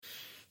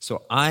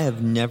So I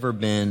have never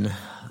been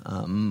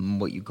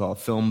what you call a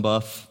film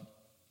buff.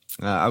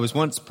 I was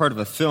once part of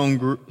a film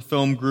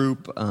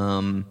group.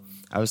 I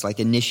was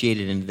like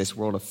initiated into this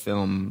world of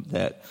film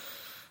that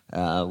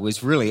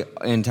was really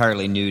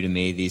entirely new to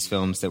me. These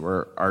films that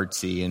were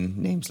artsy and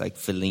names like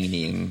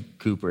Fellini and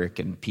Kubrick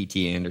and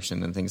P.T.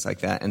 Anderson and things like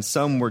that. And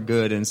some were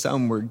good and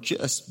some were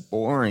just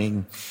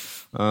boring.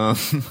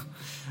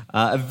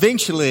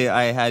 Eventually,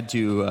 I had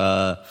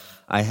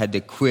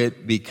to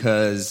quit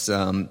because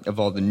of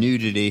all the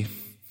nudity.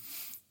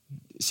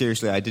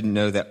 Seriously, I didn't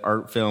know that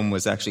art film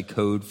was actually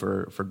code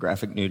for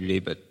graphic nudity,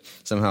 but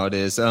somehow it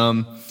is.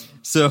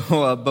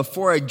 So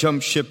before I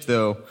jumped ship,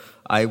 though,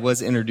 I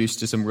was introduced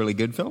to some really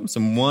good films.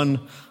 And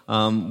one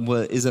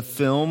is a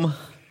film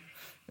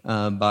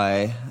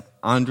by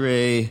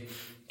Andrei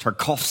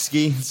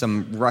Tarkovsky,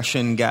 some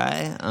Russian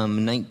guy,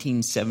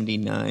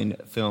 1979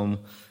 film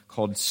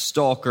called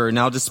Stalker.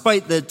 Now,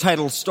 despite the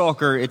title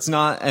Stalker, it's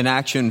not an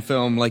action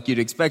film like you'd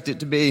expect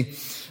it to be.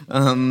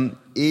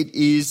 It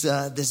is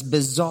this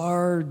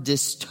bizarre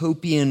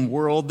dystopian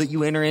world that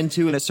you enter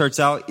into, and it starts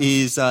out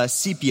is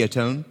sepia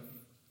tone.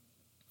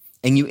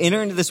 And you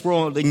enter into this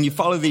world and you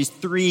follow these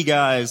three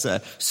guys,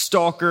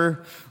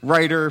 stalker,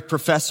 writer,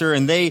 professor,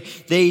 and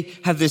they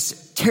have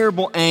this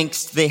terrible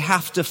angst. They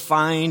have to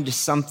find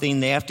something.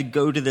 They have to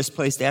go to this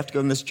place. They have to go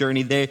on this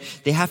journey. They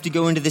have to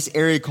go into this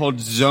area called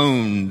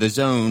the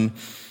zone,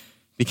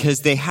 because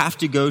they have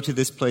to go to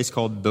this place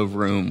called the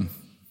room.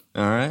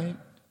 All right?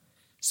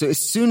 So as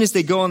soon as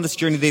they go on this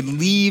journey, they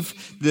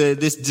leave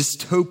this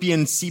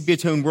dystopian sepia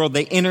tone world.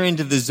 They enter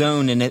into the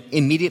zone, and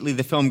immediately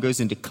the film goes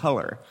into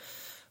color.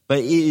 But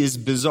it is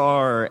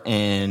bizarre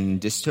and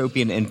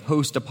dystopian and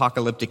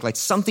post-apocalyptic. Like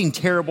something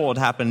terrible had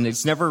happened.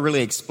 It's never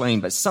really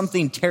explained, but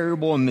something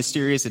terrible and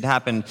mysterious had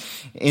happened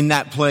in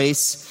that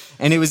place.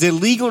 And it was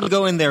illegal to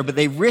go in there, but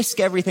they risk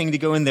everything to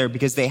go in there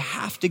because they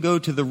have to go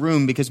to the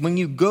room. Because when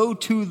you go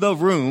to the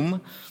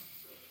room,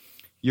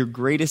 your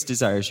greatest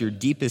desires, your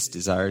deepest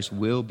desires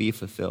will be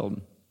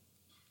fulfilled.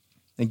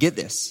 And get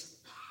this.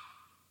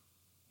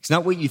 It's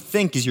not what you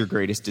think is your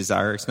greatest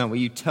desire. It's not what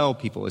you tell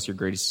people is your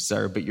greatest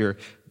desire, but your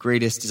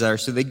greatest desire.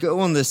 So they go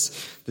on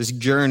this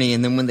journey,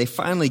 and then when they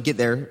finally get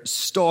there,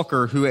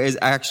 Stalker, who is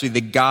actually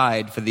the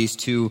guide for these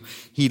two,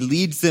 he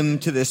leads them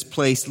to this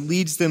place,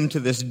 leads them to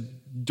this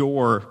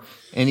door,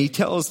 and he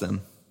tells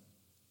them,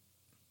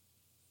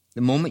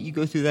 the moment you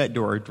go through that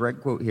door,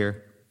 direct quote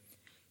here,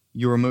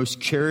 your most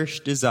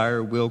cherished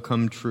desire will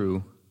come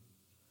true,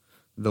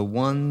 the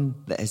one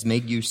that has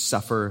made you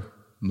suffer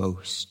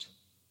most.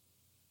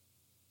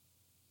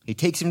 He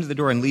takes him to the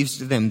door and leaves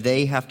to them.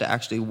 They have to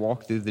actually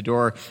walk through the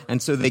door.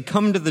 And so they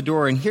come to the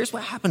door. And here's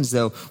what happens,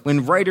 though.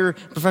 When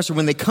professor,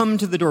 when they come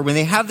to the door, when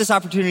they have this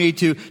opportunity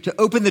to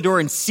open the door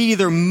and see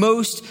their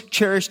most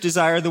cherished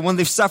desire, the one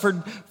they've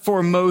suffered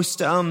for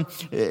most,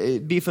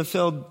 be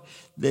fulfilled,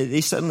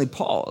 they suddenly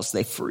pause.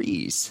 They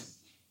freeze.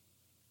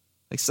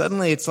 Like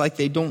suddenly it's like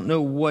they don't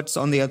know what's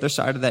on the other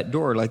side of that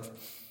door. Like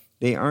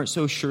they aren't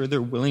so sure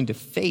they're willing to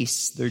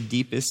face their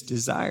deepest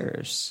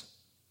desires.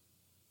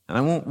 And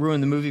I won't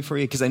ruin the movie for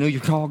you because I know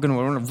you're all going to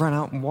want to run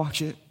out and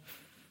watch it.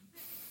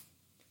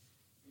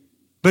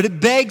 But it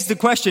begs the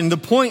question, the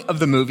point of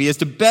the movie is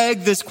to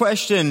beg this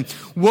question,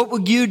 what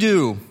would you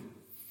do?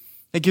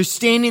 Like you're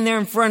standing there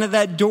in front of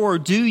that door.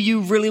 Do you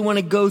really want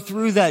to go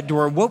through that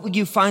door? What would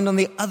you find on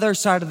the other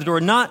side of the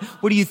door? Not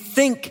what do you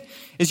think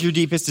is your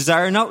deepest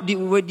desire, not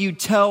what do you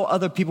tell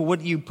other people, what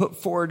do you put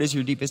forward as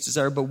your deepest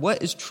desire, but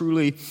what is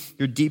truly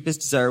your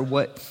deepest desire,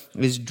 what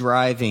is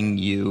driving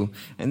you?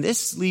 And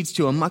this leads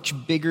to a much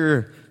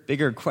bigger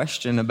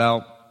question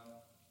about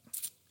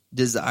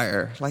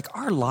desire. Like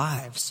our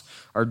lives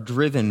are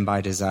driven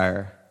by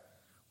desire.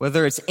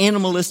 Whether it's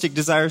animalistic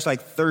desires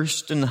like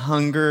thirst and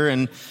hunger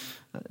and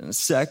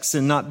sex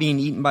and not being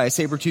eaten by a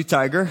saber-toothed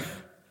tiger,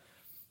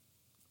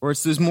 or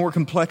it's those more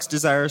complex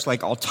desires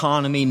like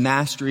autonomy,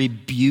 mastery,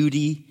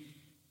 beauty.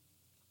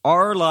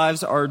 Our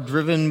lives are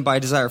driven by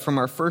desire. From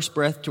our first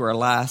breath to our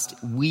last,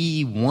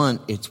 we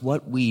want. It's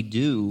what we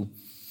do.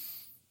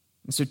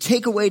 And so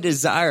take away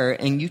desire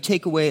and you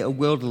take away a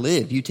will to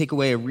live. You take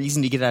away a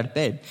reason to get out of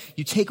bed.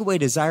 You take away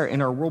desire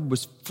and our world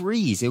would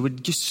freeze. It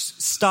would just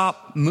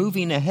stop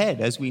moving ahead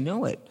as we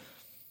know it.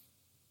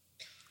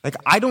 Like,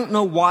 I don't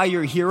know why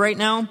you're here right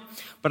now,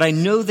 but I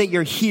know that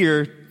you're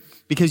here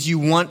because you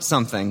want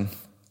something.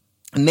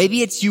 And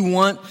maybe it's you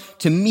want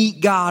to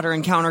meet God or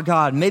encounter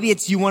God. Maybe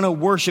it's you want to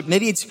worship.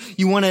 Maybe it's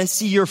you want to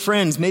see your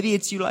friends. Maybe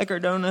it's you like our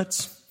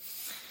donuts.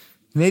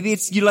 Maybe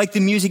it's you like the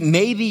music.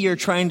 Maybe you're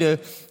trying to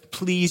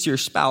please your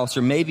spouse,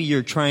 or maybe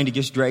you're trying to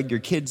just drag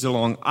your kids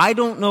along. I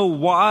don't know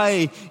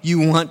why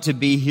you want to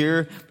be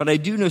here, but I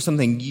do know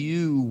something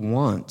you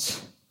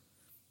want.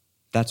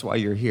 That's why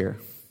you're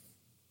here.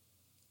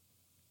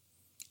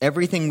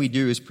 Everything we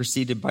do is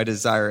preceded by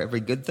desire. Every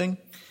good thing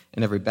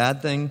and every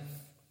bad thing.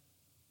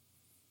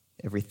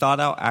 Every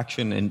thought-out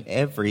action and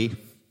every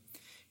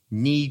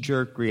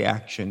knee-jerk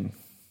reaction.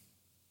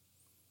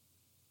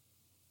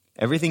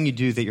 Everything you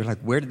do that you're like,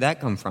 where did that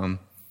come from?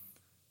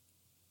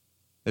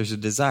 There's a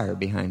desire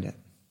behind it.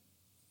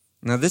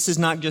 Now, this is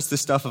not just the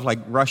stuff of like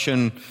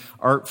Russian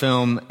art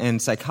film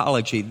and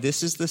psychology.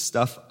 This is the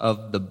stuff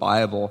of the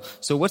Bible.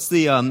 So what's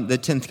the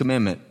 10th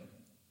commandment?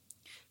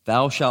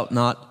 Thou shalt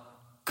not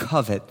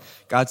covet.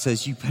 God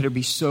says you better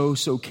be so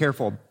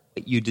careful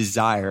that you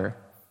desire.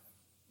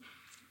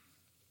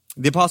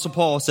 The Apostle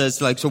Paul says,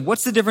 so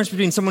what's the difference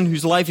between someone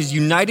whose life is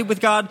united with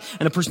God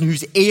and a person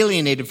who's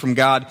alienated from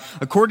God?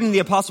 According to the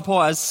Apostle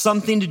Paul, it has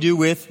something to do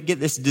with, get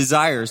this,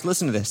 desires.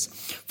 Listen to this.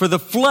 For the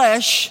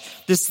flesh,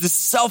 this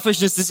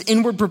selfishness, this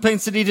inward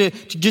propensity to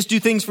just do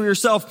things for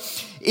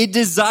yourself, it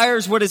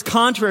desires what is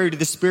contrary to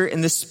the Spirit,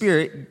 and the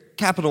Spirit,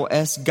 capital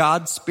S,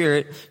 God's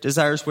Spirit,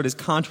 desires what is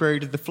contrary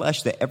to the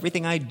flesh, that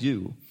everything I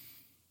do,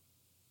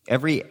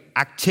 every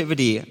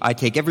activity I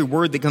take, every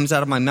word that comes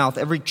out of my mouth,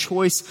 every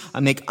choice I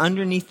make,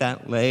 underneath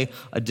that lay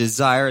a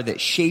desire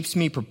that shapes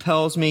me,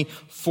 propels me,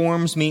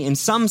 forms me. In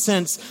some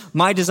sense,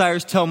 my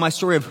desires tell my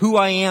story of who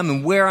I am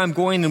and where I'm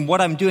going and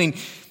what I'm doing.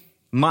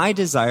 My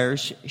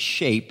desires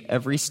shape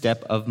every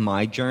step of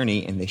my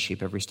journey, and they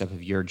shape every step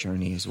of your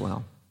journey as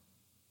well.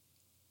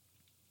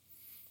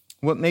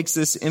 What makes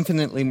this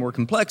infinitely more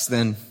complex,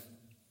 then,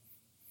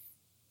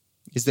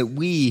 is that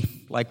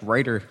we, like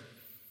writer,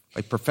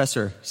 like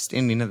professor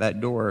standing at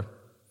that door,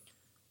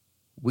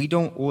 we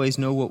don't always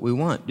know what we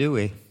want, do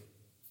we?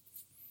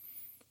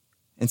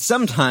 And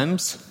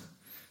sometimes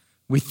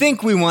we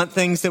think we want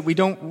things that we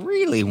don't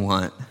really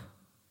want.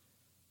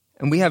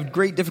 And we have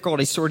great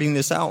difficulty sorting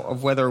this out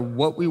of whether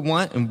what we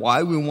want and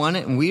why we want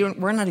it, and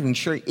we're not even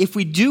sure. If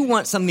we do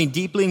want something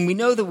deeply, and we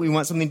know that we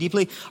want something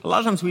deeply, a lot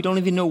of times we don't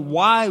even know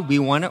why we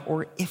want it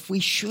or if we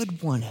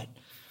should want it.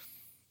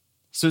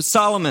 So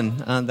Solomon,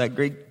 that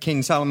great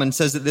King Solomon,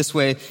 says it this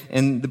way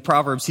in the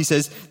Proverbs. He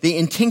says, the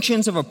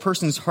intentions of a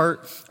person's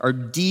heart are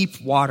deep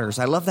waters.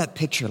 I love that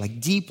picture, like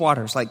deep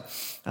waters. Like,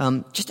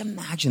 just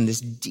imagine this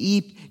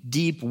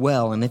deep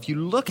well. And if you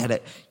look at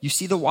it, you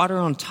see the water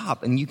on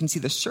top and you can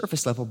see the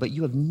surface level, but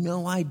you have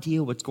no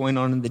idea what's going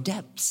on in the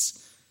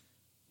depths.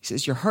 He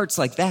says, your heart's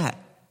like that.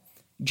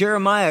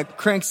 Jeremiah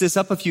cranks this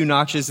up a few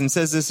notches and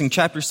says this in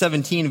chapter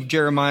 17 of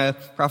Jeremiah,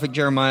 prophet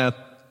Jeremiah.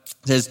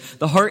 It says,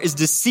 the heart is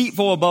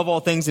deceitful above all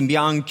things and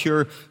beyond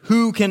cure.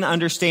 Who can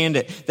understand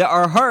it? That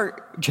our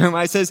heart,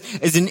 Jeremiah says,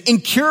 is an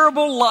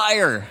incurable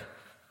liar.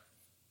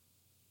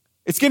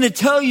 It's going to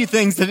tell you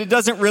things that it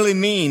doesn't really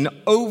mean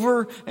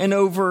over and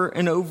over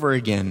and over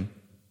again.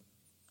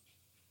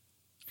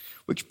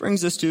 Which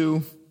brings us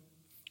to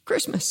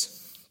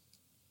Christmas.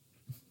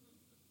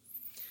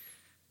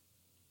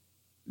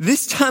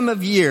 This time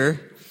of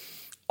year,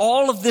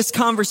 all of this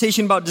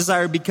conversation about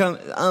desire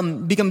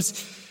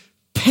becomes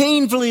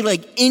painfully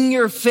like in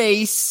your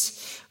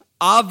face,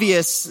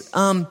 obvious,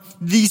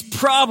 these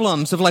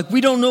problems of like,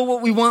 we don't know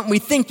what we want. We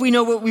think we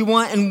know what we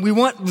want and we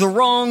want the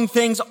wrong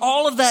things.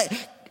 All of that,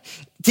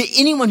 to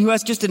anyone who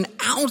has just an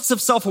ounce of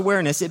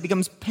self-awareness, it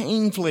becomes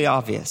painfully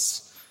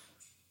obvious.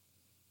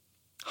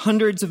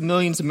 Hundreds of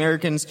millions of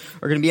Americans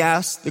are going to be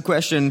asked the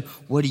question,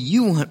 what do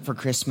you want for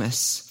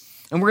Christmas?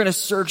 And we're going to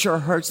search our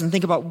hearts and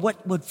think about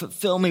what would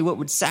fulfill me, what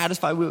would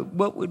satisfy,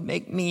 what would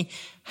make me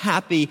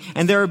happy.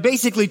 And there are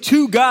basically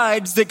two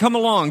guides that come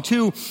along,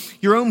 to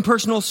your own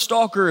personal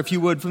stalker, if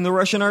you would, from the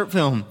Russian art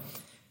film,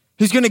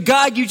 who's going to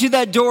guide you to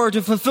that door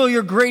to fulfill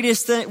your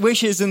greatest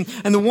wishes. And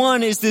the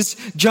one is this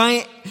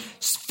giant,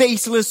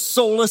 faceless,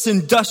 soulless,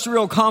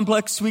 industrial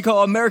complex we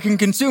call American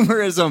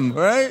consumerism,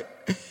 right?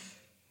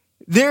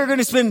 They're going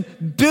to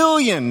spend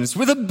billions,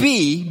 with a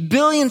B,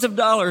 billions of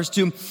dollars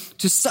to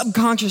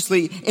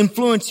subconsciously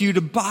influence you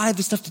to buy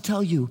the stuff to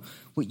tell you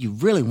what you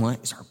really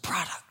want is our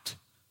product.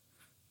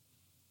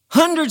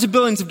 Hundreds of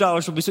billions of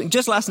dollars will be spent.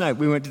 Just last night,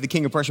 we went to the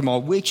King of Prussia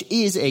Mall, which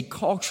is a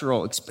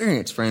cultural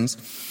experience, friends.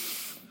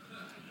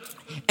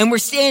 And we're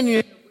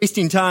standing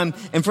wasting time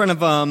in front of,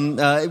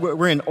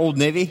 we're in Old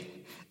Navy.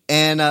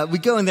 And we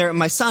go in there, and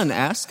my son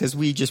asks, because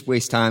we just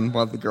waste time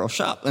while the girls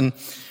shop, and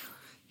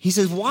he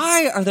says,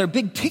 why are there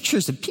big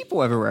pictures of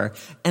people everywhere?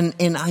 And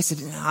I said,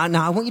 no,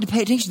 I want you to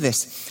pay attention to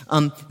this.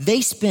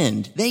 They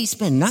spend,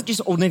 not just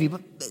Old Navy,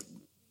 but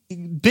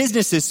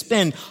businesses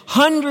spend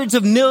hundreds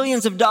of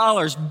millions of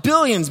dollars,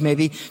 billions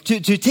maybe, to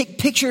take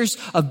pictures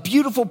of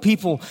beautiful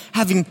people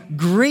having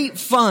great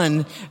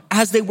fun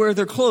as they wear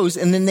their clothes.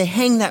 And then they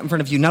hang that in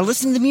front of you. Now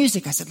listen to the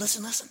music. I said,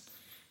 listen.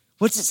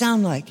 What's it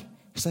sound like?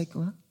 He's like,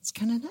 well, it's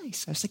kind of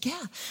nice. I was like,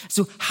 yeah.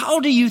 So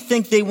how do you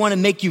think they want to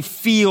make you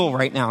feel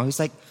right now? He's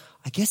like,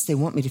 I guess they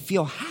want me to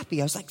feel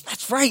happy. I was like,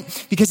 that's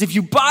right. Because if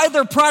you buy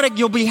their product,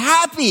 you'll be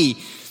happy.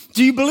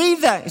 Do you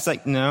believe that? It's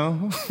like,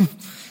 no.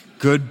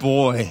 Good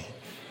boy.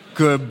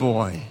 But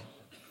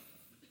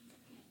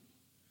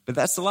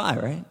that's the lie,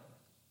 right?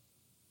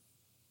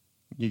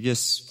 You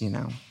just,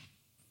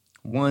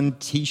 one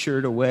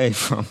t-shirt away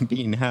from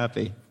being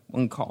happy.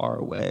 One car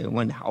away,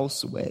 one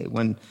house away,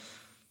 one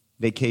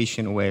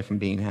vacation away from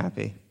being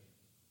happy.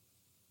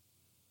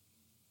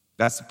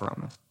 That's the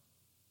promise.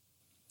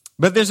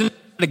 But there's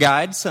the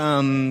guides,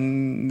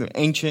 the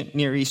ancient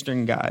Near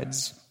Eastern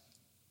guides.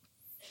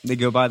 They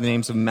go by the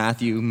names of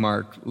Matthew,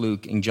 Mark,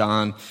 Luke, and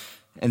John.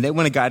 and they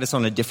want to guide us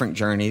on a different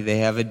journey. They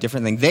have a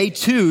different thing. They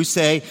too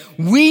say,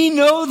 we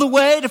know the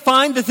way to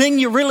find the thing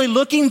you're really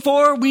looking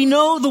for. We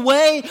know the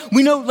way.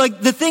 We know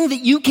like the thing that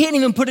you can't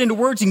even put into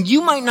words and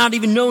you might not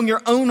even know in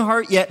your own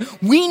heart yet.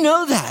 We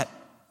know that.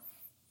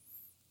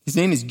 His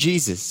name is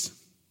Jesus.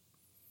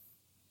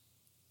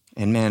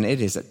 And man,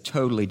 it is a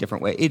totally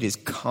different way. It is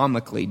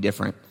comically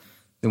different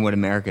than what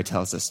America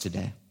tells us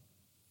today.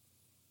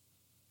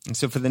 And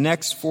so for the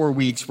next 4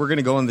 weeks, we're going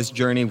to go on this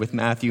journey with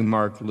Matthew,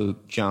 Mark,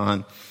 Luke,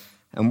 John,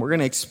 and we're going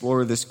to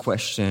explore this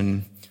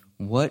question,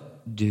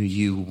 what do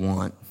you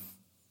want?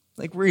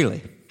 Like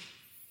really.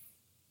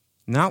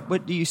 Not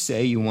what do you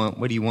say you want,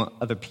 what do you want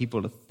other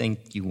people to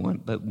think you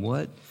want, but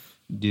what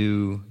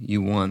do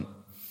you want?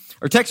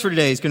 Our text for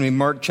today is going to be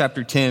Mark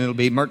chapter 10. It'll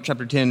be Mark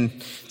chapter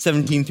 10,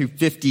 17 through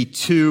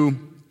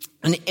 52.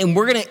 And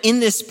we're going to, in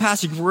this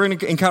passage, we're going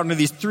to encounter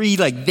these three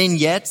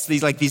vignettes,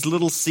 these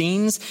little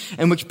scenes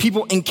in which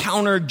people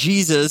encounter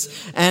Jesus.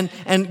 And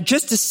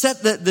just to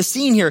set the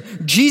scene here,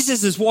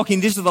 Jesus is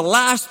walking. These are the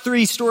last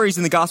three stories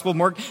in the Gospel of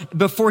Mark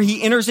before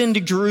he enters into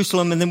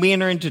Jerusalem. And then we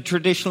enter into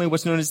traditionally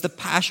what's known as the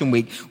Passion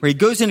Week, where he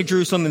goes into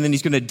Jerusalem and then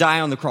he's going to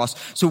die on the cross.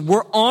 So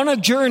we're on a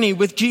journey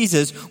with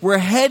Jesus. We're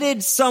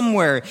headed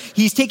somewhere.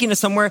 He's taking us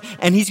somewhere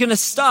and he's going to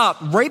stop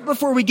right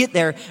before we get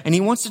there. And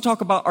he wants to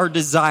talk about our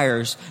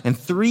desires and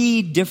three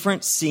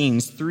different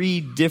scenes,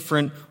 three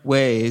different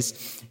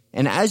ways.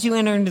 And as you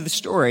enter into the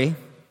story,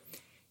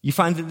 you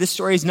find that this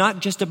story is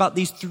not just about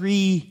these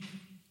three,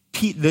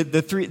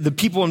 the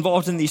people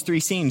involved in these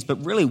three scenes,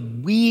 but really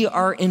we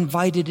are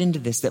invited into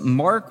this, that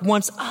Mark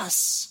wants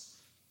us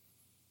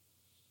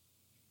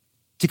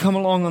to come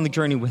along on the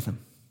journey with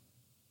him.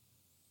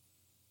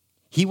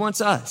 He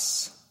wants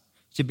us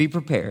to be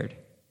prepared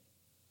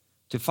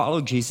to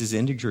follow Jesus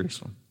into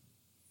Jerusalem,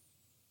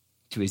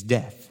 to his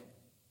death,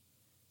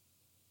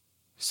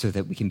 so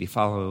that we can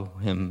follow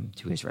him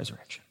to his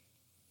resurrection.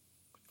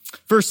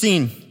 First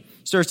scene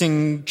starts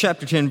in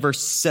chapter 10,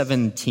 verse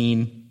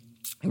 17.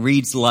 It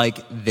reads like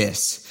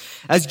this.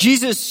 As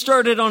Jesus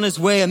started on his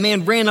way, a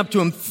man ran up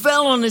to him,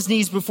 fell on his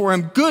knees before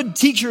him. Good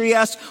teacher, he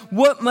asked,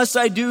 what must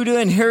I do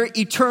to inherit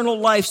eternal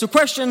life? So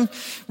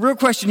real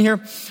question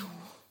here.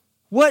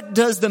 What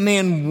does the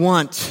man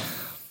want?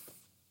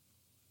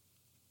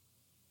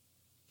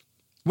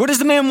 What does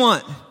the man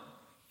want?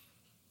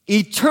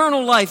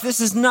 Eternal life.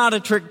 This is not a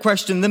trick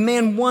question. The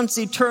man wants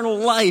eternal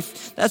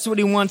life. That's what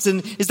he wants.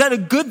 And is that a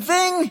good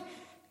thing?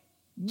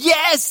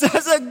 Yes,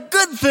 that's a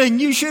good thing.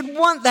 You should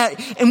want that.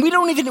 And we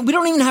don't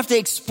even have to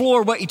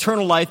explore what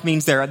eternal life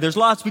means there. There's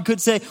lots we could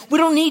say. We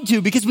don't need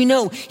to because we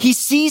know he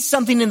sees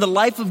something in the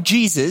life of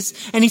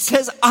Jesus and he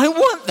says, I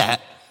want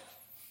that.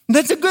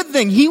 That's a good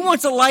thing. He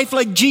wants a life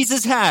like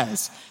Jesus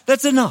has.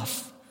 That's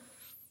enough.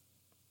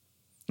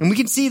 And we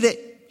can see that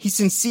he's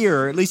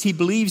sincere, or at least he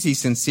believes he's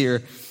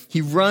sincere. He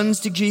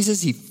runs to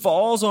Jesus, he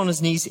falls on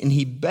his knees, and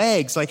he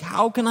begs, like,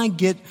 how can I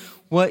get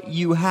what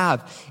you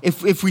have?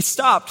 If we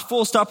stopped,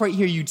 full stop right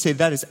here, you'd say,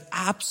 that is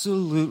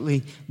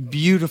absolutely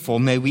beautiful.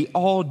 May we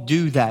all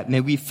do that. May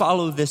we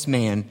follow this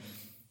man,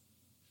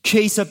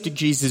 chase up to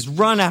Jesus,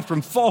 run after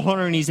him, fall on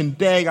our knees, and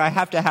beg, I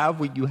have to have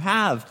what you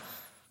have.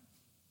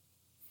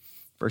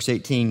 Verse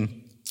 18.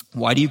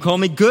 Why do you call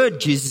me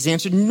good? Jesus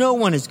answered, no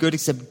one is good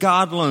except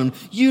God alone.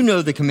 You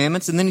know the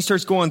commandments. And then he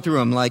starts going through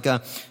them like,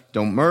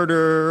 don't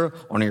murder,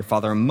 honor your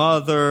father and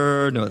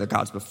mother, know that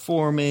God's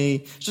before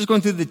me. Just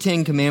going through the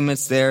 10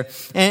 commandments there.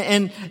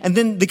 And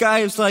then the guy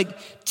is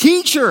like,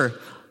 teacher,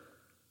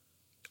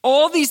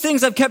 all these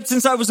things I've kept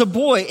since I was a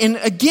boy. And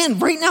again,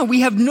 right now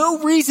we have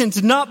no reason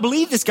to not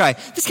believe this guy.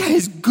 This guy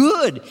is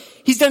good.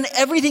 He's done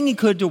everything he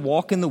could to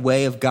walk in the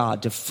way of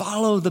God, to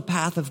follow the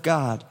path of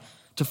God,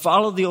 to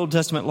follow the Old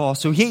Testament law.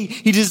 So he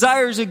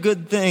desires a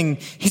good thing.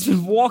 He's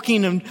been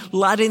walking and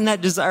letting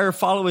that desire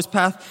follow his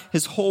path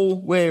his whole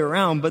way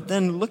around. But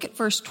then look at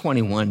verse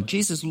 21.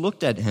 Jesus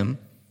looked at him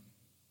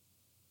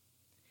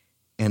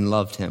and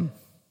loved him.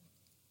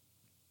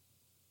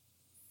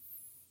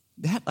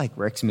 That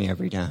wrecks me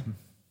every time.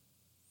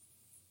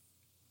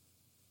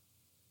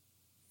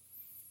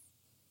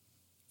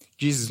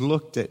 Jesus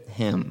looked at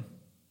him.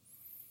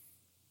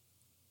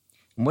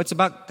 And what's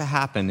about to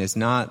happen is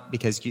not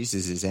because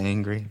Jesus is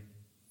angry.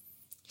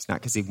 It's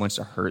not because he wants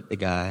to hurt the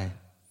guy.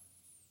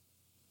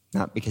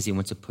 Not because he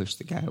wants to push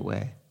the guy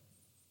away.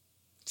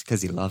 It's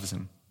because he loves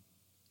him.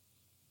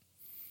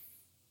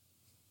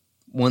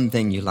 One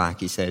thing you lack,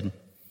 he said,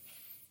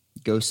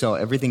 go sell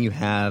everything you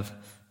have,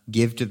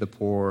 give to the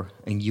poor,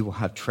 and you will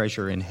have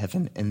treasure in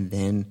heaven, and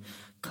then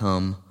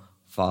come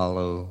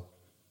follow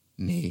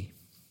me.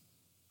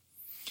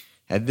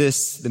 At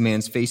this, the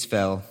man's face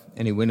fell,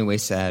 and he went away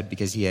sad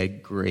because he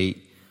had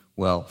great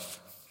wealth.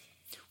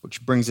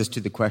 Which brings us to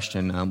the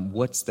question,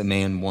 what's the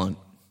man want?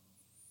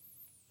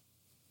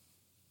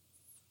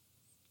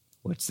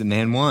 What's the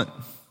man want?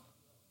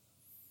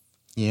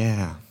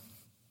 Yeah.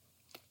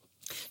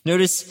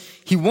 Notice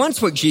he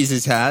wants what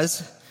Jesus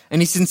has, and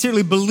he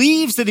sincerely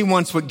believes that he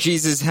wants what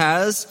Jesus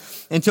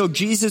has until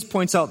Jesus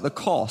points out the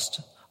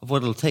cost of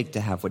what it'll take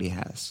to have what he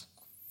has.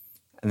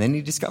 And then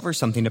he discovers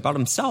something about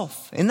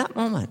himself in that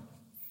moment.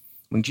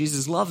 When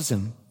Jesus loves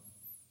him,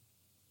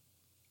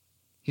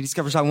 he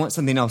discovers, I want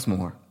something else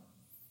more.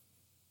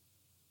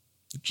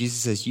 Jesus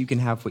says, you can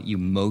have what you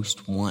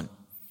most want.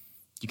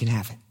 You can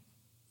have it.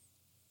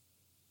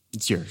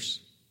 It's yours.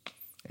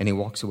 And he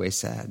walks away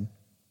sad.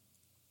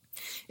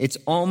 It's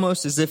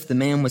almost as if the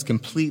man was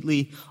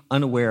completely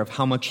unaware of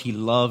how much he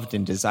loved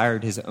and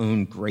desired his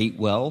own great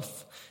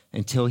wealth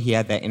until he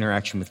had that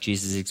interaction with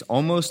Jesus. It's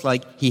almost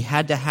like he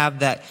had to have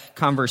that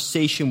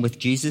conversation with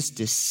Jesus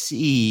to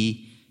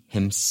see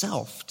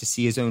himself, to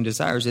see his own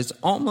desires. It's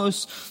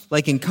almost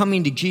like in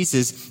coming to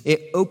Jesus,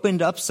 it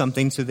opened up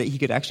something so that he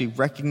could actually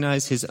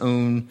recognize his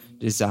own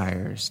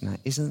desires. Now,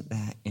 isn't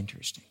that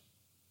interesting?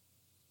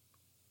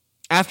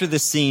 After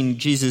this scene,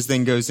 Jesus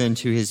then goes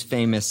into his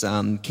famous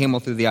camel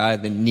through the eye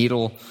of the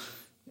needle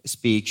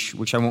speech,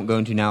 which I won't go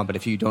into now, but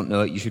if you don't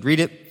know it, you should read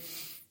it.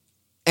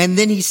 And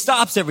then he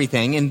stops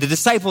everything, and the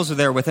disciples are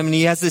there with him, and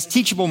he has this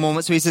teachable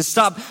moment. So he says,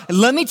 stop,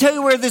 let me tell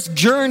you where this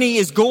journey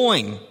is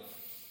going.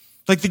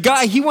 Like the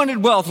guy, he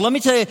wanted wealth. Let me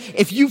tell you,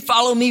 if you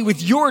follow me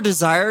with your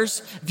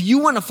desires, if you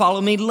want to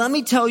follow me, let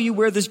me tell you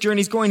where this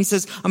journey is going. He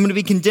says, I'm going to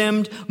be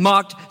condemned,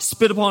 mocked,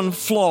 spit upon,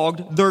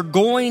 flogged. They're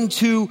going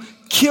to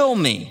kill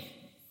me.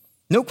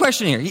 No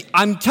question here.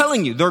 I'm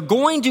telling you, they're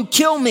going to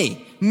kill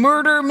me,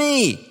 murder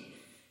me.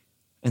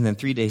 And then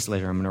 3 days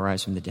later, I'm going to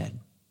rise from the dead.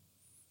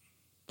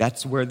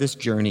 That's where this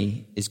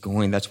journey is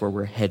going. That's where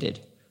we're headed.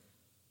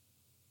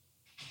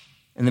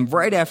 And then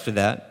right after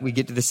that, we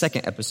get to the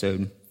second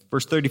episode,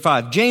 verse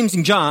 35. James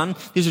and John,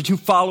 these are two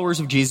followers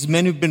of Jesus,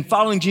 men who've been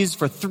following Jesus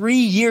for 3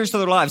 years of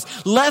their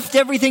lives, left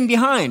everything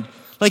behind.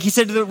 Like he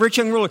said to the rich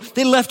young ruler,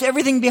 they left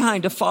everything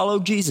behind to follow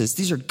Jesus.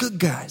 These are good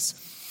guys.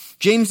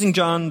 James and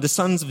John, the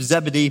sons of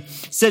Zebedee,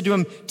 said to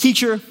him,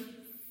 Teacher,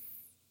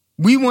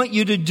 we want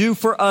you to do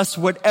for us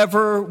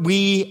whatever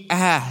we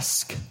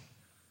ask.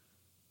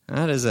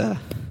 That is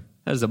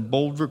a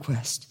bold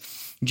request.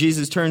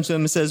 Jesus turns to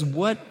him and says,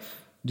 what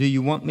do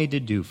you want me to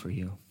do for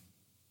you?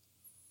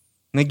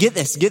 Now get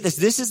this.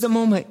 This is the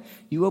moment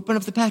you open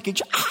up the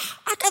package.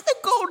 I got the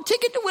gold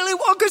ticket to Willy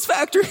Wonka's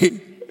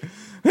factory.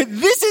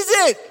 This is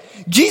it.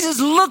 Jesus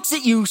looks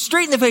at you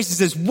straight in the face and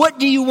says, what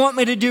do you want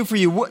me to do for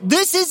you?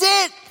 This is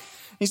it.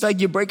 He's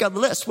like, you break out the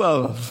list.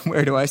 Well,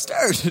 where do I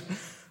start?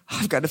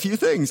 I've got a few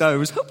things. I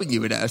was hoping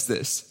you would ask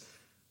this.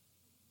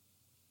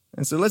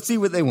 And so let's see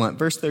what they want.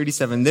 Verse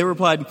 37, they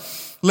replied,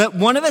 let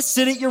one of us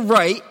sit at your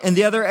right and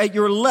the other at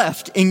your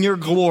left in your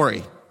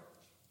glory.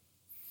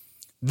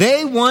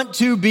 They want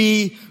to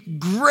be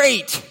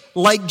great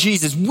like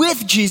Jesus.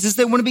 With Jesus,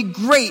 they want to be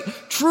great,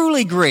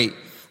 truly great.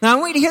 Now, I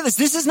want you to hear this.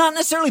 This is not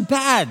necessarily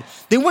bad.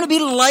 They want to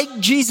be like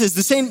Jesus.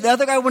 The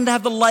other guy wanted to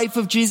have the life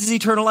of Jesus,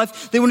 eternal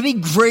life. They want to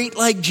be great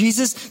like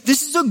Jesus.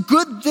 This is a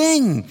good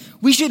thing.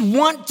 We should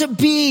want to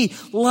be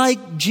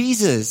like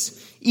Jesus.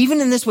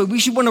 Even in this way, we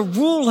should want to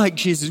rule like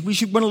Jesus. We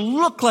should want to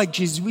look like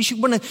Jesus. We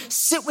should want to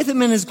sit with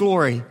him in his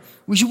glory.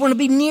 We should want to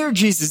be near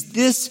Jesus.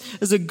 This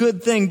is a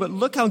good thing. But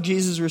look how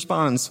Jesus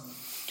responds.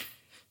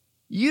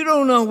 You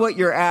don't know what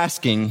you're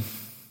asking.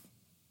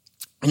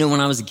 I know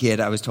when I was a kid,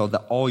 I was told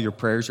that all your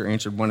prayers are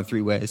answered one of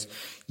three ways.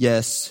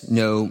 Yes,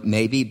 no,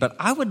 maybe. But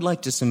I would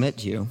like to submit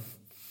to you.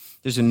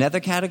 There's another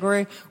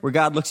category where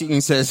God looks at you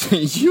and says,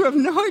 you have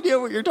no idea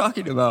what you're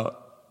talking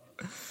about.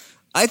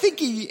 I think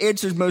he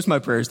answers most of my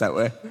prayers that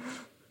way.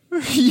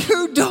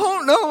 You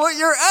don't know what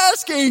you're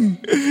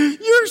asking.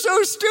 You're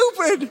so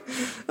stupid.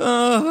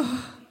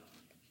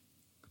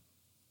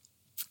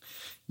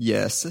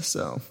 Yes,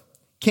 so.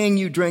 Can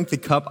you drink the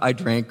cup I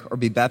drank or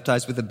be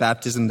baptized with the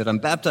baptism that I'm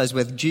baptized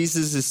with?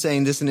 Jesus is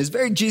saying this in his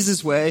very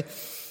Jesus way.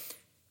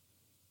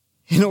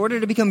 In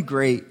order to become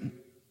great,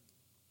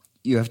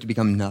 you have to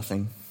become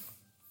nothing.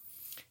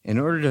 In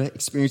order to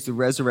experience the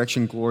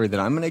resurrection glory that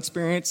I'm going to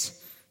experience,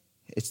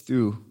 it's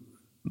through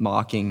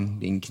mocking,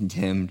 being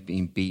condemned,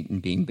 being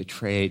beaten, being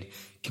betrayed,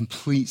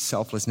 complete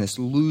selflessness,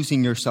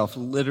 losing yourself,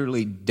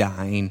 literally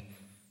dying,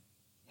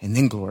 and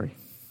then glory.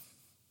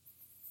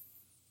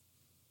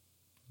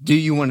 Do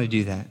you want to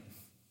do that?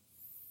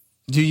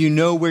 Do you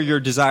know where your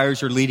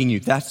desires are leading you?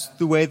 That's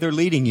the way they're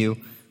leading you.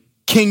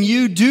 Can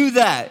you do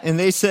that? And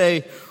they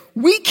say,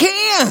 we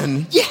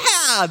can.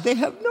 Yeah, they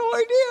have no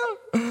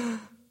idea.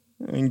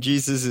 And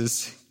Jesus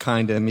is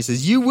kind to him. He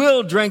says, you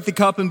will drink the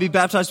cup and be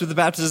baptized with the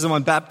baptism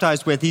I'm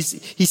baptized with. He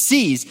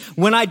sees,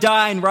 when I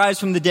die and rise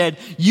from the dead,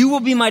 you will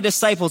be my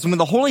disciples. And when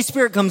the Holy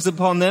Spirit comes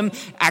upon them,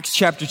 Acts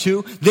chapter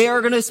 2, they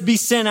are going to be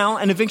sent out.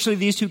 And eventually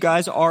these two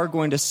guys are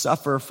going to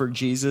suffer for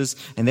Jesus.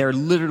 And they're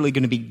literally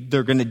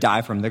they're going to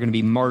die for him. They're going to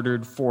be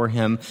martyred for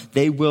him.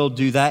 They will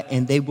do that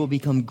and they will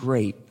become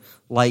great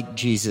like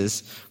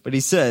Jesus. But he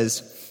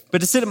says,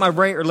 but to sit at my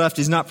right or left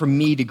is not for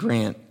me to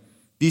grant.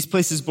 These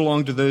places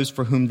belong to those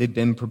for whom they've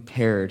been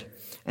prepared.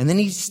 And then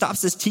he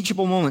stops this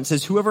teachable moment,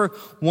 says, whoever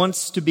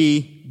wants to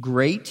be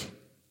great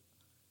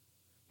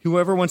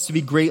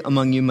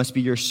among you must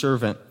be your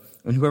servant.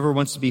 And whoever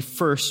wants to be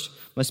first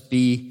must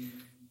be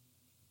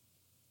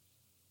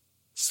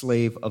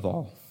slave of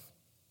all.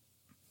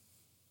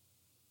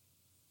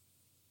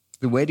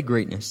 The way to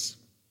greatness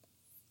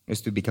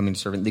is through becoming a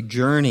servant. The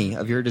journey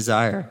of your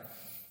desire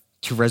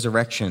to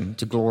resurrection,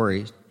 to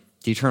glory,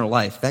 to eternal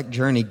life. That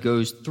journey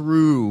goes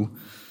through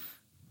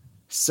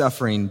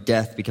suffering,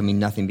 death, becoming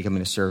nothing,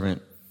 becoming a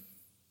servant,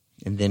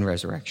 and then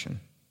resurrection.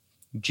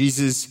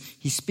 Jesus,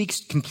 he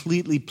speaks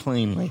completely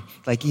plainly.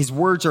 Like his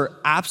words are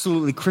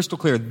absolutely crystal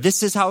clear.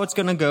 This is how it's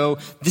going to go.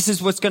 This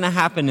is what's going to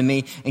happen to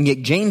me. And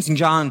yet James and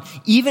John,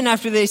 even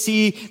after they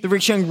see the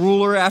rich young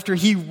ruler, after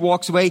he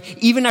walks away,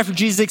 even after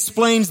Jesus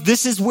explains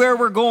this is where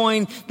we're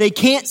going, they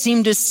can't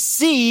seem to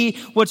see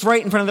what's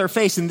right in front of their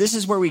face. And this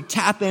is where we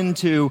tap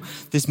into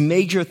this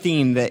major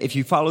theme that if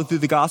you follow through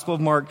the Gospel of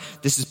Mark,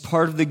 this is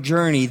part of the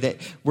journey that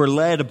we're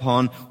led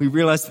upon. We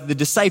realize that the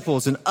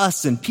disciples and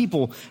us and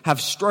people have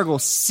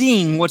struggled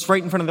seeing what's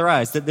right in front of their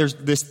eyes, that there's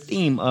this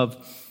theme of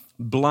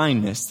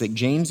blindness that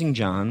James and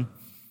John,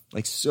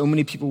 like so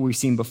many people we've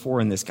seen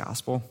before in this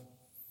gospel,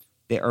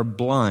 they are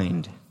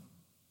blind.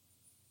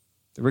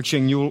 The rich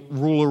young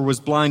ruler was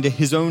blind to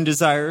his own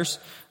desires.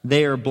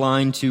 They are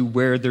blind to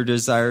where their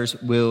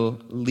desires will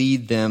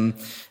lead them.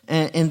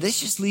 And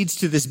this just leads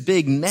to this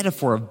big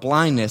metaphor of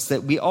blindness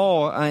that we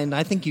all, and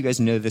I think you guys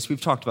know this,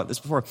 we've talked about this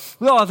before,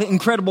 we all have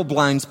incredible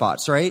blind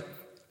spots, right?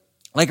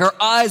 Like our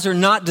eyes are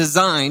not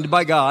designed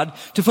by God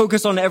to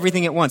focus on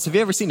everything at once. Have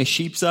you ever seen a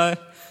sheep's eye?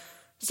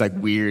 It's like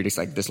weird. It's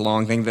like this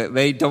long thing that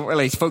they don't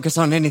really focus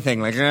on anything.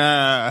 Like,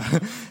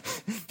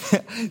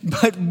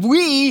 But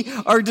we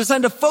are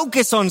designed to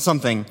focus on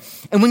something.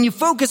 And when you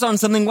focus on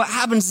something, what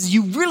happens is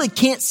you really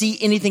can't see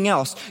anything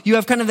else. You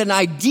have kind of an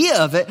idea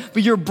of it,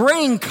 but your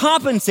brain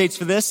compensates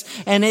for this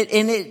and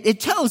it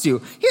tells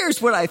you,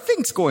 here's what I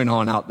think's going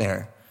on out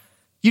there.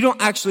 You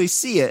don't actually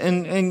see it.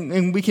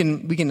 And we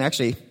can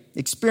actually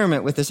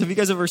experiment with this. Have you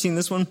guys ever seen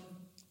this one?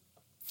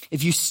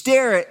 If you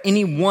stare at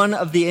any one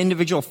of the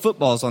individual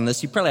footballs on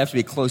this, you probably have to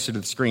be closer to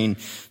the screen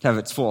to have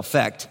its full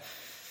effect.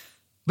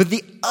 But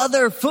the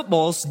other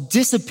footballs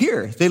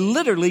disappear. They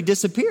literally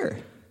disappear.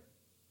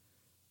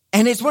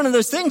 And it's one of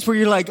those things where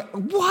you're like,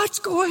 what's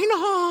going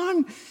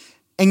on?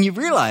 And you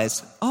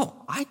realize, oh,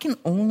 I can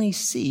only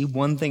see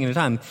one thing at a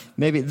time.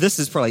 Maybe this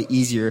is probably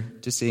easier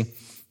to see.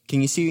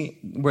 Can you see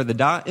where the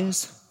dot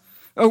is?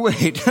 Oh,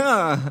 wait.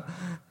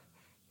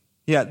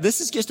 Yeah, this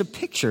is just a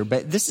picture,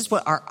 but this is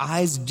what our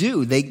eyes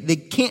do. They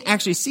can't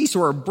actually see,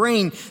 so our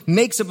brain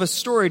makes up a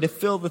story to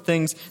fill the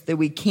things that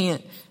we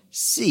can't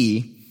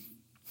see.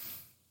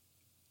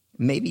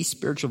 Maybe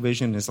spiritual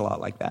vision is a lot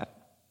like that.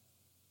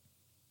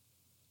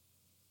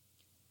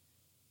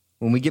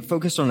 When we get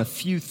focused on a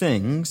few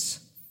things,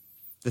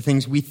 the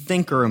things we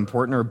think are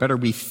important, or better,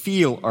 we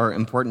feel are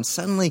important,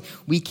 suddenly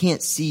we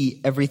can't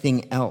see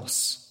everything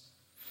else.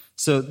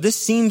 So this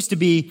seems to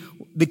be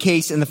the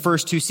case in the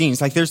first two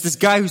scenes. Like there's this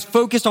guy who's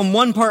focused on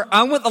one part.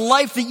 I want the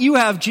life that you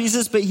have,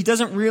 Jesus, but he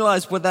doesn't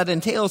realize what that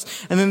entails.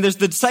 And then there's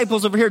the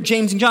disciples over here,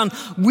 James and John.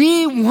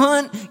 We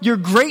want your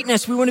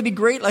greatness. We want to be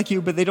great like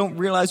you, but they don't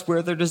realize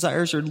where their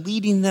desires are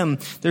leading them.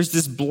 There's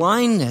this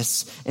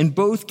blindness in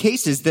both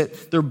cases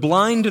that they're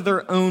blind to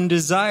their own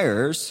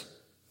desires.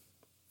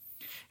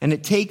 And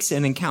it takes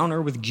an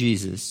encounter with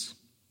Jesus.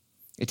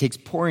 It takes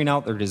pouring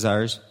out their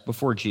desires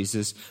before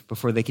Jesus,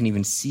 before they can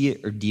even see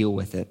it or deal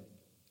with it.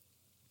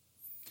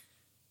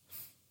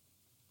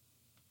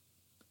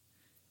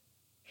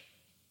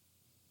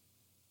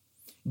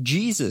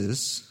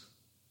 Jesus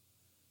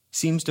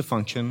seems to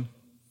function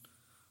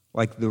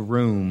like the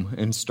room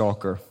in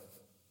Stalker.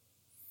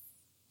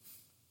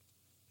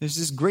 There's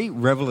this great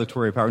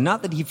revelatory power.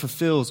 Not that he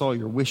fulfills all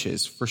your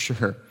wishes, for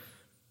sure,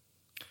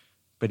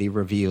 but he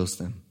reveals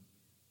them.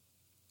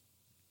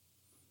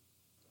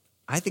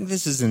 I think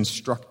this is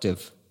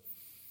instructive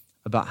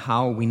about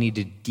how we need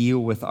to deal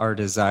with our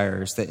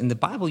desires. That in the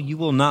Bible, you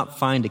will not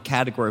find a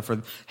category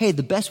for, hey,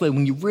 the best way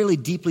when you really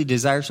deeply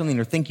desire something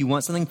or think you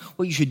want something,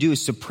 what you should do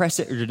is suppress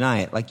it or deny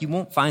it. Like you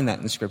won't find that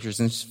in the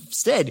scriptures.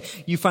 Instead,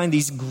 you find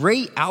these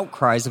great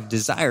outcries of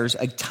desires,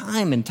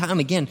 time and time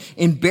again,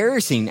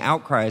 embarrassing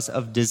outcries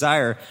of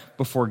desire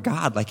before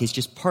God. Like it's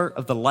just part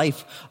of the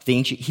life of the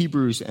ancient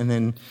Hebrews and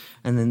then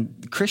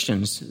the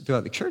Christians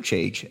throughout the church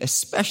age,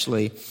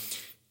 especially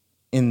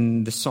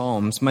in the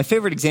Psalms. My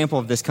favorite example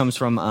of this comes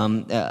from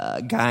a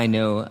guy I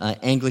know, an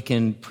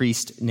Anglican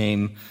priest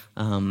named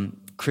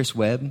Chris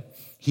Webb.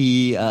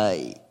 He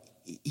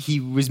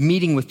was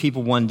meeting with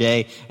people one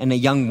day, and a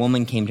young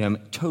woman came to him,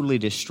 totally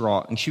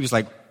distraught, and she was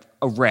like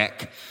a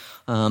wreck.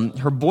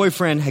 Her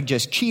boyfriend had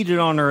just cheated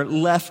on her,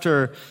 left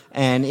her,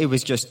 and it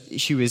was just,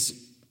 she was,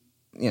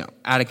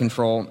 out of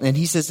control. And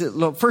he says,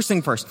 look, first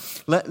thing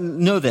first,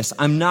 know this,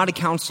 I'm not a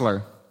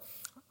counselor.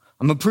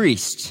 I'm a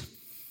priest.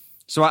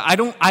 So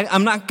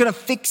I'm not going to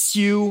fix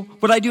you.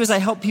 What I do is I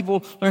help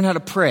people learn how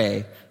to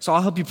pray. So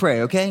I'll help you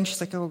pray, okay? And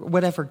she's like, oh,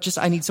 whatever. Just,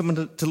 I need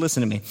someone to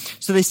listen to me.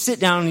 So they sit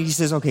down and he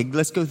says, okay,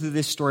 let's go through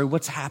this story.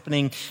 What's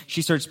happening?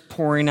 She starts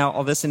pouring out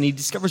all this and he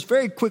discovers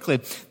very quickly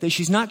that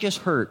she's not just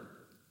hurt.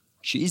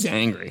 She's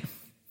angry.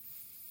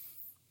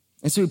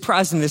 And so he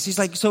pries into this. He's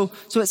like, so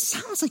it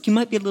sounds like you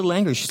might be a little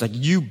angry. She's like,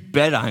 you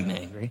bet I'm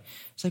angry.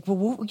 He's like, well,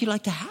 what would you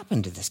like to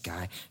happen to this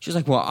guy? She's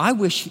like, well, I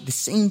wish the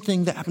same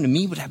thing that happened to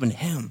me would happen to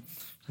him.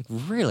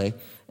 Like, really?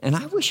 And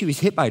I wish he was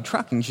hit by a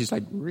truck. And she's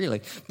like,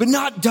 really? But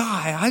not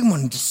die. I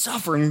want him to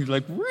suffer. And he's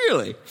like,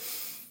 really? And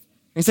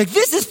he's like,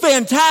 this is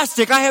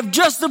fantastic. I have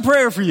just a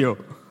prayer for you.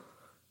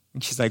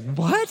 And she's like,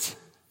 what?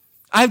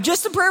 I have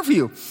just a prayer for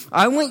you.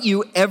 I want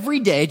you every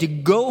day to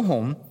go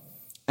home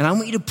and I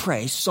want you to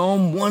pray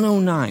Psalm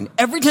 109.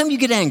 Every time you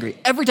get angry,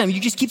 every time you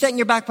just keep that in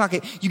your back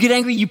pocket, you get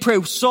angry, you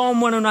pray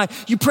Psalm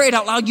 109. You pray it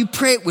out loud. You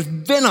pray it with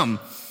venom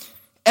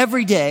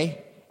every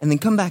day and then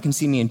come back and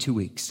see me in 2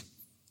 weeks.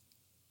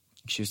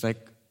 She was like,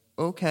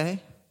 okay.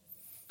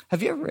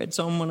 Have you ever read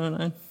Psalm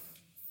 109?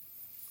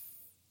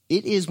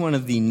 It is one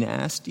of the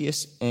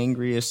nastiest,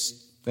 angriest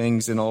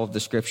things in all of the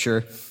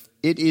scripture.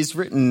 It is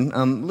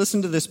written,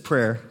 listen to this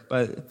prayer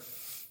by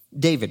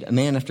David, a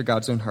man after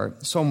God's own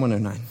heart. Psalm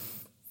 109.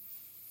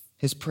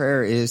 His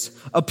prayer is,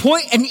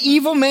 appoint an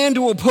evil man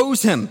to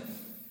oppose him.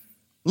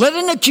 Let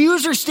an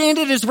accuser stand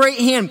at his right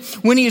hand.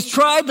 When he is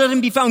tried, let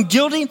him be found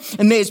guilty,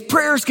 and may his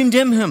prayers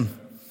condemn him.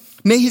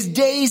 May his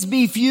days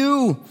be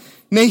few.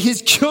 May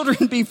his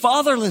children be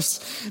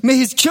fatherless. May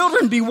his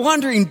children be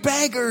wandering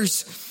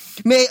beggars.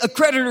 May a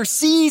creditor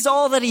seize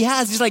all that he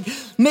has. He's like,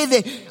 may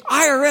the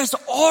IRS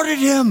audit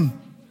him.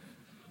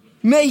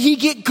 May he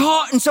get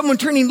caught and someone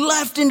turning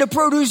left into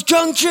Produce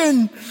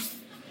Junction.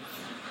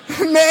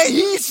 May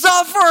he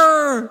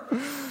suffer.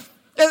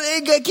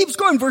 It keeps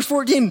going. Verse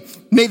 14.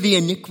 May the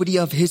iniquity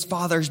of his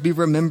fathers be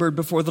remembered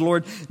before the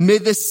Lord. May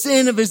the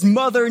sin of his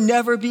mother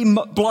never be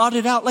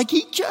blotted out. Like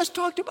he just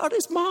talked about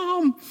his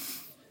mom.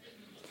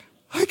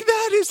 Like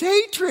that is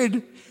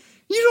hatred.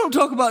 You don't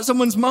talk about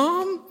someone's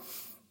mom.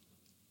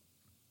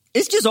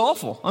 It's just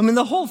awful. I mean,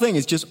 the whole thing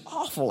is just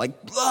awful.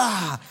 Like,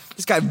 blah,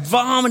 this guy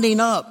vomiting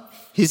up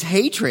his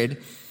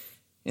hatred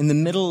in the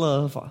middle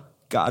of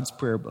God's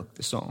prayer book,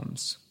 the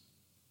Psalms.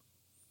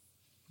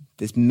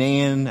 This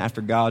man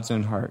after God's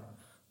own heart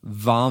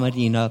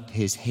vomiting up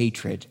his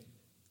hatred.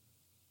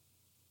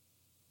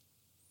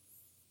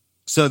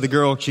 So the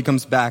girl, she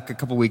comes back a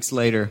couple weeks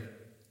later.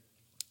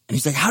 And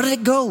he's like, how did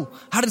it go?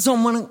 How did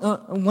Psalm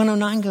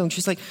 109 go? And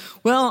she's like,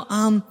 well,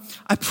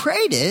 I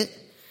prayed it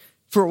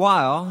for a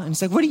while. And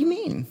he's like, what do you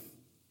mean?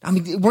 I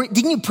mean,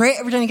 didn't you pray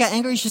every time you got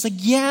angry? She's like,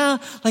 yeah.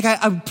 Like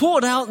I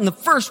pulled out in the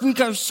first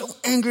week I was so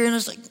angry. And I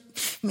was like,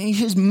 man,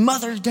 his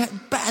mother,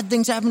 bad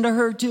things happened to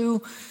her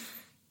too.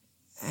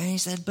 And he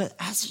said, but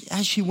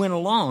as she went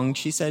along,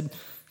 she said,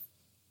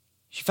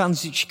 she found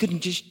she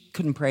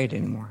couldn't pray it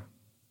anymore.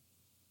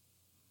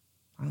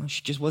 I don't know,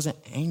 she just wasn't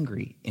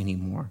angry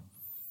anymore.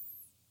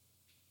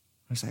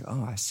 I was like,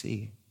 oh, I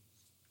see.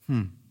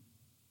 Now,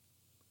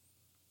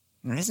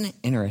 isn't it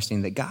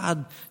interesting that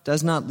God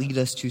does not lead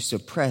us to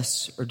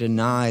suppress or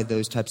deny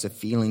those types of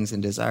feelings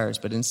and desires,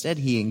 but instead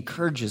he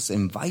encourages,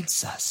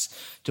 invites us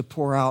to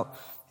pour out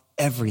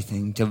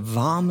everything, to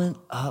vomit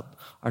up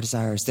our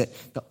desires, that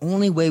the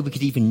only way we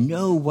could even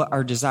know what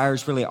our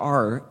desires really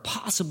are,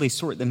 possibly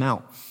sort them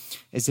out,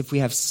 is if we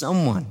have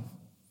someone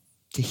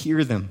to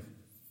hear them,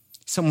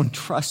 someone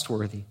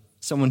trustworthy,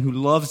 someone who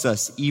loves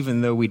us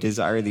even though we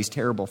desire these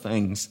terrible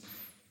things,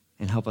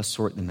 and help us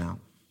sort them out.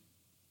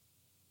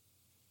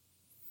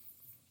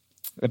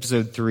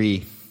 Episode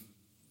 3.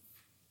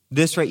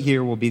 This right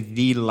here will be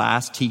the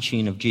last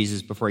teaching of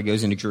Jesus before he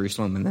goes into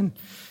Jerusalem and then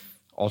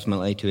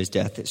ultimately to his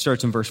death. It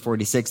starts in verse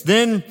 46.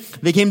 Then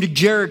they came to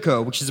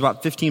Jericho, which is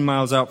about 15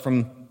 miles out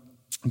from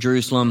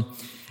Jerusalem.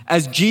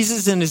 As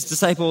Jesus and his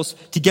disciples,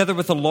 together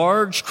with a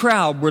large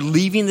crowd, were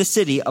leaving the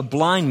city, a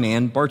blind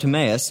man,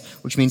 Bartimaeus,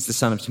 which means the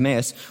son of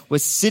Timaeus,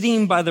 was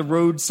sitting by the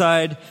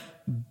roadside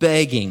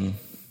begging.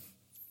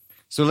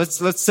 So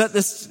let's set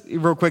this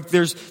real quick.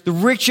 There's the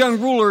rich young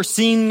ruler,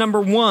 scene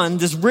number 1.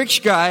 This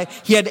rich guy,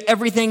 he had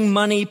everything,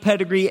 money,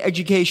 pedigree,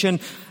 education,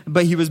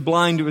 but he was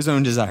blind to his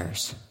own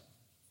desires.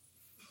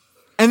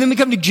 And then we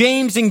come to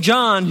James and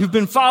John, who've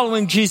been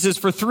following Jesus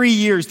for 3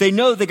 years. They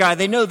know the guy.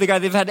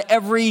 They've had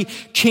every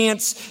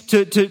chance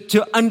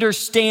to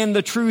understand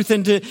the truth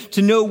and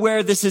to know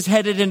where this is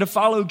headed and to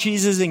follow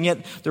Jesus. And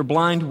yet they're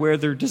blind where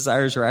their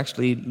desires are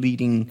actually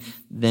leading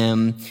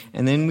them.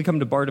 And then we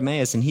come to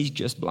Bartimaeus, and he's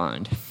just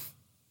blind.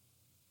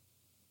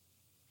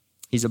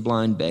 He's a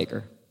blind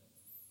beggar.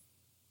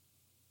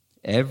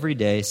 Every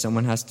day,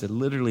 someone has to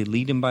literally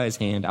lead him by his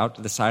hand out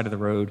to the side of the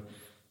road.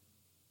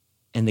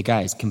 And the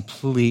guy is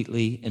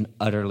completely and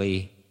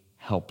utterly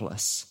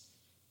helpless.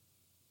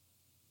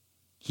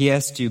 He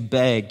has to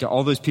beg to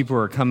all those people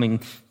who are coming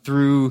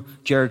through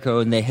Jericho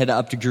and they head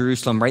up to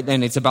Jerusalem. Right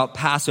then, it's about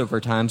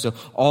Passover time. So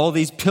all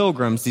these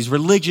pilgrims, these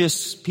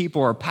religious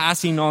people are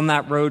passing on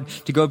that road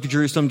to go up to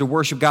Jerusalem to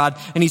worship God.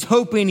 And he's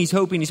hoping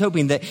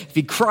that if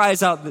he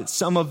cries out that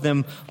some of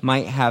them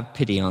might have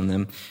pity on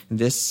them. And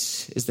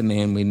this is the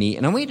man we meet.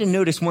 And I want you to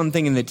notice one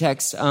thing in the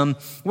text.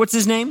 What's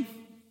his name?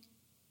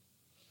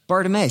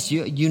 Bartimaeus,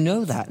 you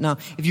know that. Now,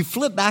 if you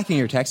flip back in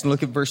your text and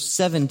look at verse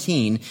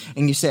 17,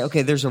 and you say,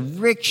 okay, there's a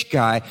rich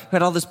guy who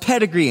had all this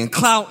pedigree and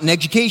clout and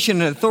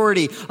education and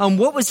authority.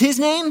 What was his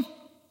name?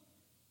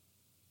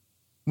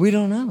 We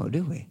don't know,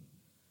 do we?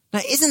 Now,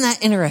 isn't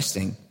that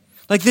interesting?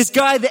 Like this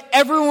guy that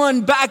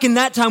everyone back in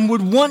that time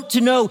would want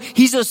to know.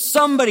 He's a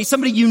somebody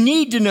you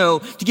need to know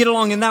to get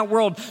along in that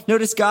world.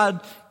 Notice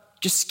God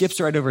just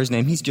skips right over his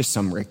name. He's just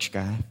some rich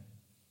guy.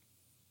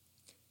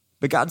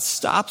 But God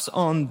stops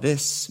on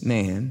this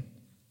man.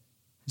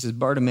 He says,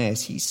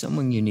 Bartimaeus, he's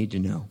someone you need to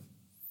know.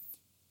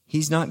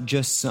 He's not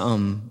just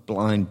some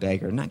blind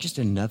beggar, not just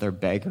another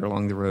beggar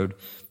along the road.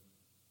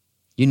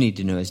 You need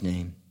to know his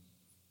name.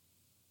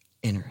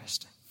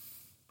 Interesting.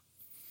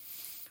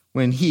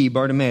 When he,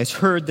 Bartimaeus,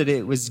 heard that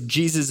it was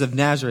Jesus of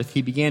Nazareth,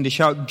 he began to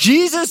shout,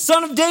 Jesus,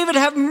 son of David,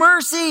 have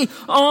mercy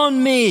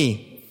on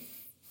me.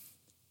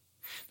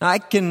 Now, I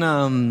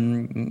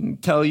can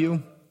tell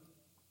you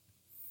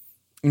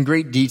in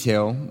great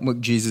detail what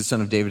Jesus, son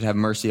of David, have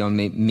mercy on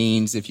me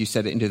means if you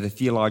set it into the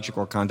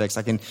theological context.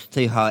 I can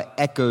tell you how it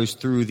echoes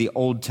through the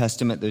Old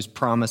Testament, those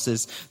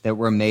promises that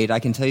were made. I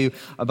can tell you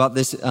about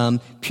this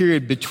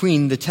period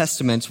between the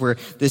Testaments where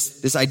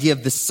this idea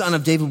of the son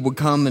of David would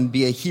come and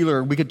be a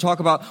healer. We could talk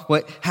about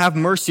what have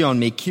mercy on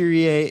me,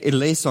 Kyrie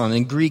eleison,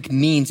 in Greek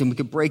means, and we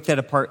could break that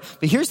apart.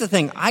 But here's the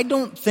thing. I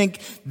don't think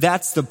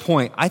that's the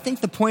point. I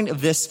think the point of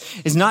this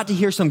is not to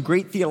hear some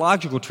great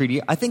theological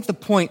treatise. I think the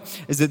point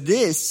is that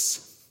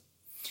this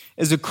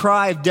is a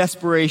cry of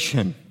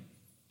desperation.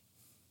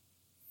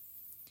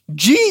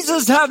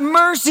 Jesus, have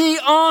mercy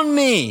on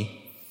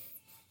me.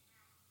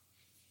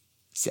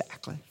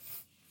 Exactly.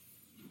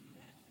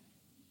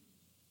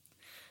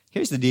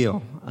 Here's the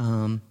deal.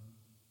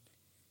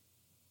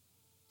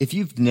 If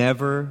you've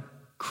never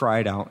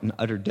cried out in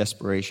utter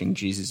desperation,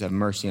 Jesus, have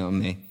mercy on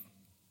me,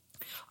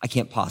 I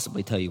can't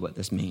possibly tell you what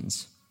this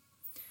means.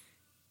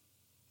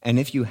 And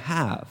if you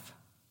have,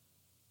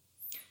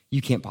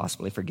 you can't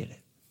possibly forget it.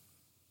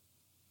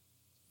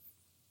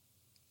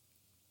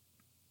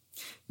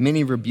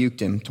 Many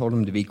rebuked him, told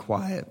him to be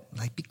quiet.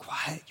 Like, be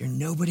quiet. You're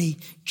nobody.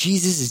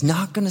 Jesus is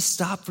not going to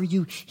stop for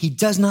you. He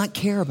does not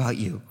care about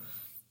you.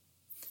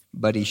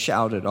 But he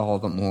shouted all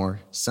the more,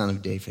 Son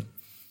of David,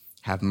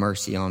 have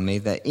mercy on me.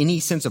 That any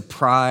sense of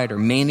pride or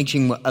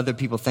managing what other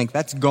people think,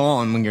 that's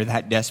gone when you're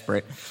that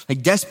desperate.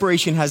 Like,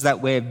 desperation has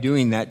that way of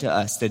doing that to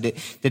us, that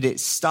it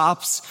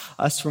stops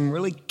us from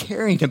really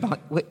caring about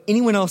what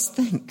anyone else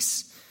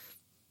thinks.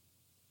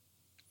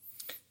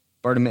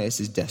 Bartimaeus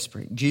is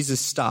desperate.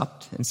 Jesus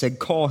stopped and said,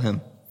 call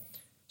him.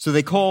 So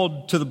they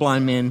called to the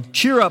blind man,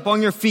 cheer up,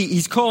 on your feet,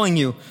 he's calling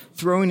you.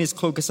 Throwing his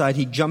cloak aside,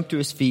 he jumped to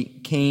his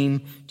feet,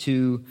 came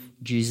to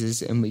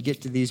Jesus, and we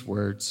get to these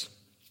words.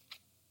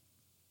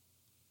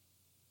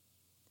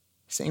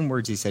 Same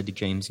words he said to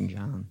James and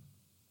John.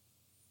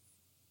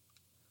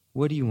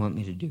 What do you want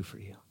me to do for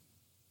you?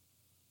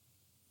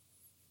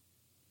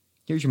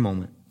 Here's your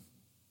moment.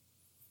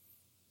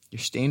 You're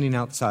standing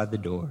outside the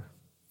door.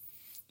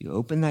 You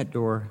open that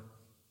door,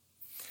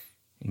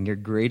 and your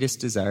greatest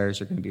desires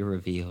are going to be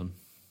revealed.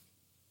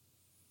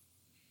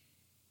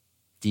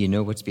 Do you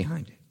know what's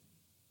behind it?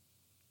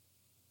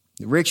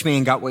 The rich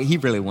man got what he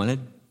really wanted.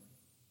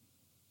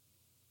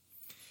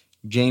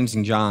 James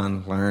and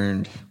John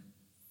learned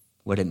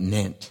what it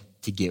meant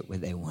to get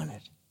what they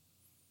wanted.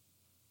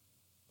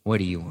 What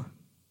do you want?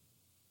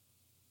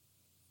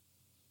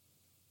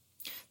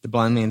 The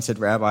blind man said,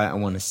 Rabbi, I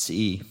want to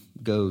see.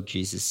 Go,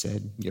 Jesus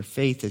said. Your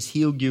faith has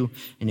healed you.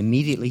 And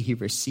immediately he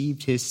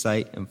received his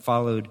sight and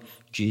followed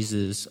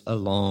Jesus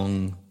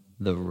along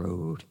the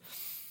road.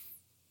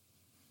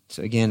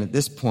 So again, at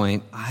this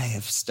point, I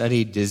have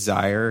studied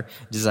desire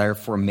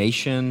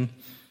formation,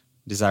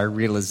 desire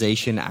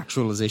realization,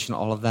 actualization,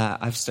 all of that.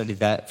 I've studied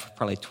that for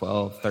probably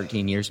 12,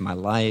 13 years of my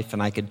life.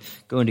 And I could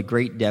go into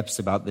great depths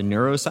about the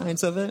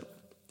neuroscience of it,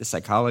 the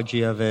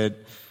psychology of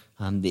it,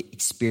 the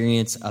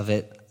experience of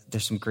it.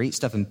 There's some great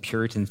stuff in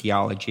Puritan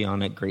theology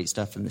on it, great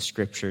stuff in the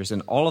scriptures,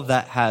 and all of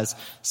that has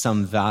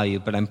some value,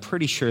 but I'm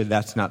pretty sure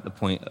that's not the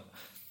point,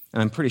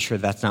 and I'm pretty sure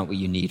that's not what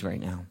you need right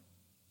now.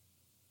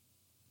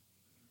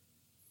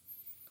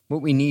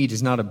 What we need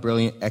is not a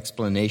brilliant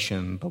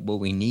explanation, but what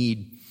we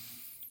need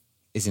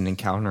is an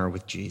encounter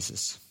with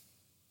Jesus.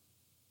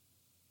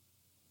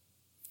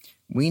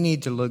 We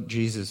need to look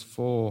Jesus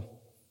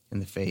full in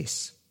the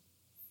face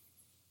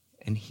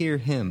and hear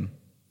him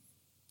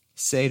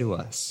say to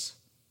us,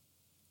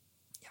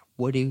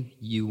 what do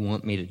you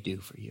want me to do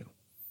for you?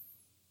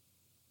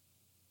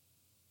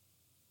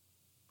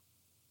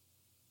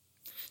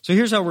 So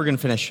here's how we're going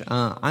to finish.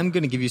 I'm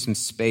going to give you some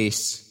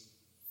space.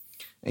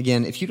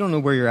 Again, if you don't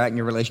know where you're at in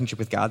your relationship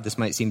with God, this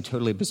might seem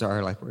totally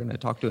bizarre, like we're going to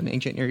talk to an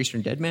ancient Near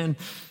Eastern dead man.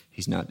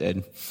 He's not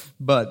dead,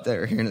 but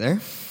they're here and there.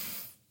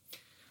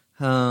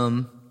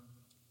 I'm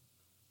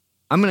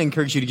going to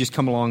encourage you to just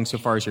come along so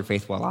far as your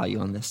faith will allow you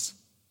on this.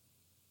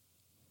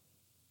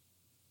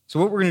 So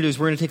what we're going to do is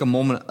we're going to take a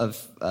moment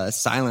of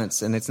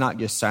silence, and it's not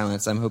just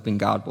silence. I'm hoping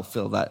God will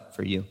fill that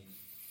for you.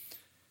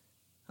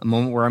 A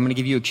moment where I'm going to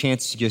give you a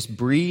chance to just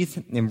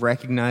breathe and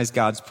recognize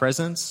God's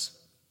presence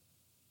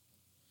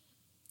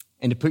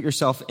and to put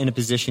yourself in a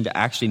position to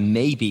actually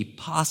maybe,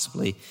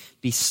 possibly,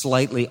 be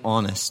slightly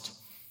honest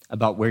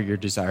about where your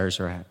desires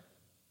are at.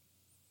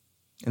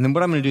 And then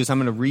what I'm going to do is I'm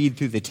going to read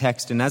through the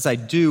text, and as I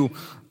do,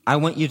 I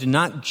want you to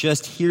not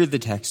just hear the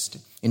text.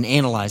 and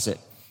analyze it.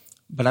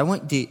 But I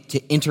want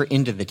to enter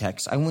into the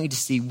text. I want you to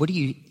see, what do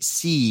you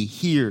see,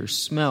 hear,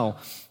 smell,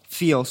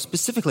 feel?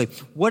 Specifically,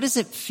 what does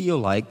it feel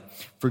like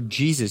for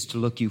Jesus to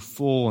look you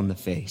full in the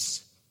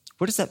face?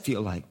 What does that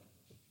feel like?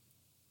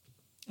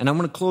 And I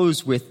want to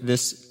close with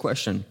this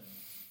question.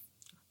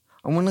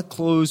 I want to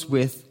close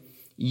with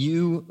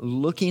you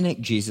looking at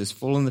Jesus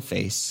full in the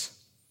face,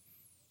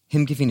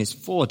 him giving his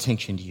full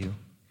attention to you,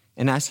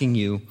 and asking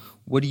you,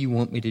 what do you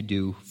want me to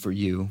do for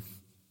you?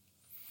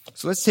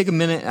 So let's take a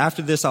minute.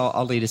 After this,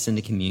 I'll lead us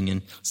into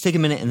communion. Let's take a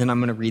minute, and then I'm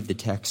going to read the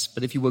text.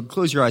 But if you would,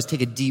 close your eyes,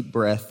 take a deep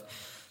breath,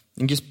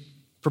 and just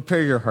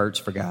prepare your hearts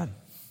for God.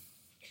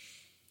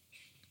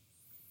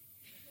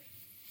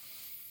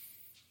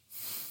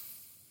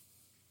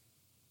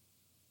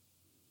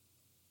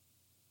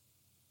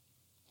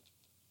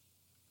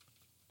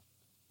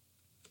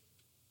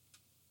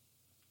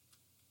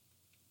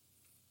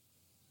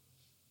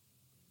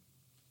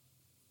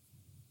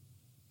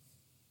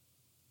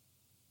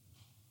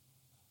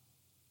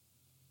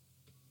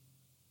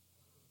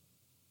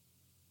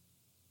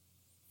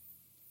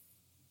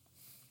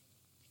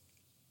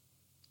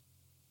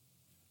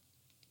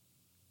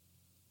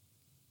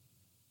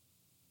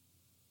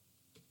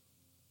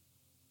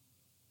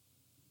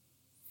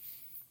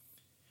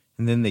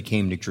 And then they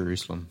came to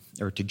Jerusalem,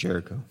 or to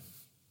Jericho.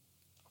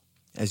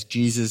 As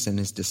Jesus and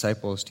his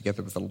disciples,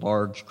 together with a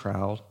large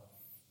crowd,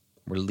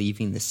 were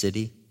leaving the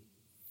city,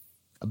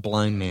 a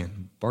blind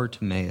man,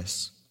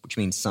 Bartimaeus, which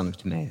means son of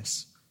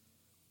Timaeus,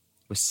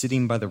 was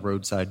sitting by the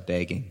roadside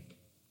begging.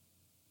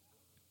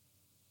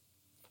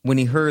 When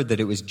he heard that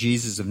it was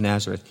Jesus of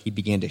Nazareth, he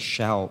began to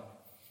shout,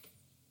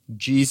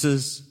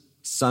 "Jesus,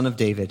 Son of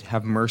David,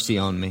 have mercy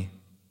on me."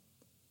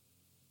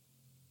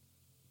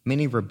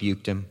 Many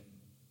rebuked him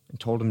and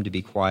told him to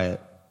be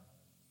quiet.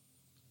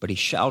 But he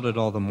shouted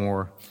all the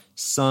more,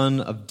 "Son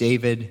of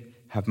David,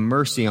 have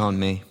mercy on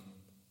me."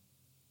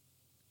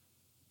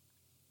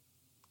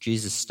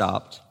 Jesus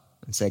stopped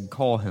and said,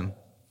 "Call him."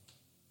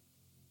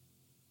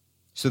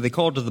 So they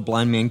called to the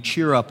blind man,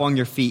 "Cheer up, on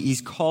your feet,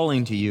 he's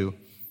calling to you."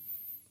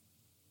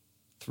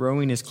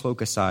 Throwing his cloak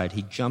aside,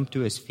 he jumped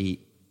to his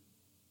feet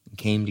and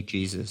came to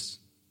Jesus.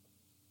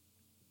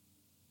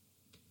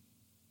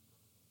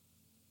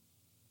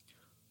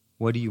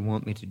 "What do you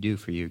want me to do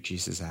for you?"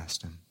 Jesus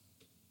asked him.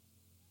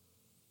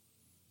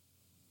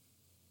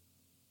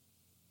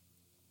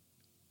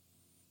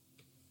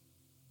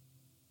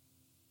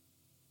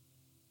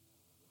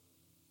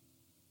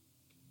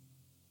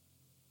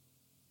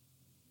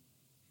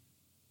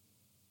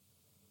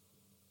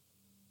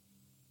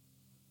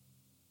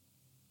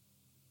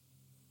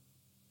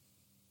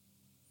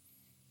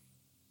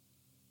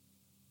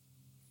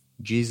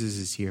 Jesus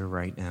is here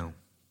right now.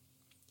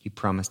 He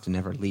promised to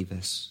never leave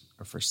us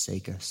or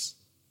forsake us.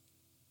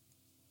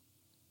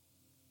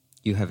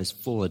 You have his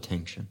full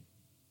attention.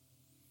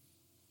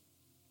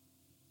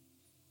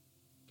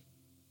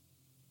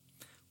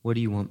 What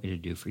do you want me to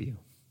do for you?